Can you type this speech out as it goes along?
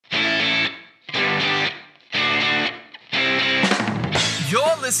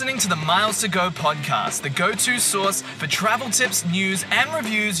You're listening to the Miles to Go podcast, the go-to source for travel tips, news, and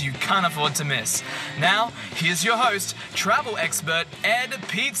reviews you can't afford to miss. Now, here's your host, travel expert Ed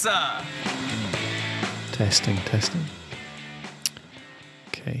Pizza. Testing.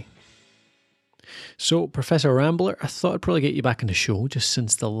 Okay. So, Professor Rambler, I thought I'd probably get you back in the show, just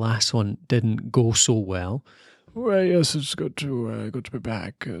since the last one didn't go so well. Well, yes, it's good to be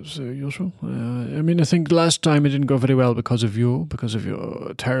back as usual. I think last time it didn't go very well because of your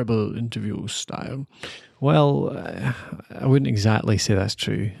terrible interview style. Well, I wouldn't exactly say that's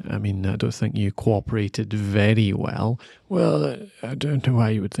true. I don't think you cooperated very well. Well, I don't know why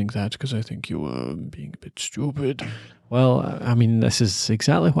you would think that, because I think you were being a bit stupid. Well, this is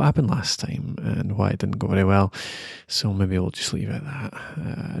exactly what happened last time and why it didn't go very well. So maybe we'll just leave it at that.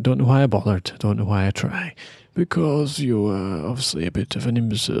 I don't know why I bothered. I don't know why I try. Because you are obviously a bit of an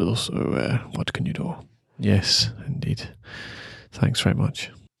imbecile, so what can you do? Yes, indeed. Thanks very much.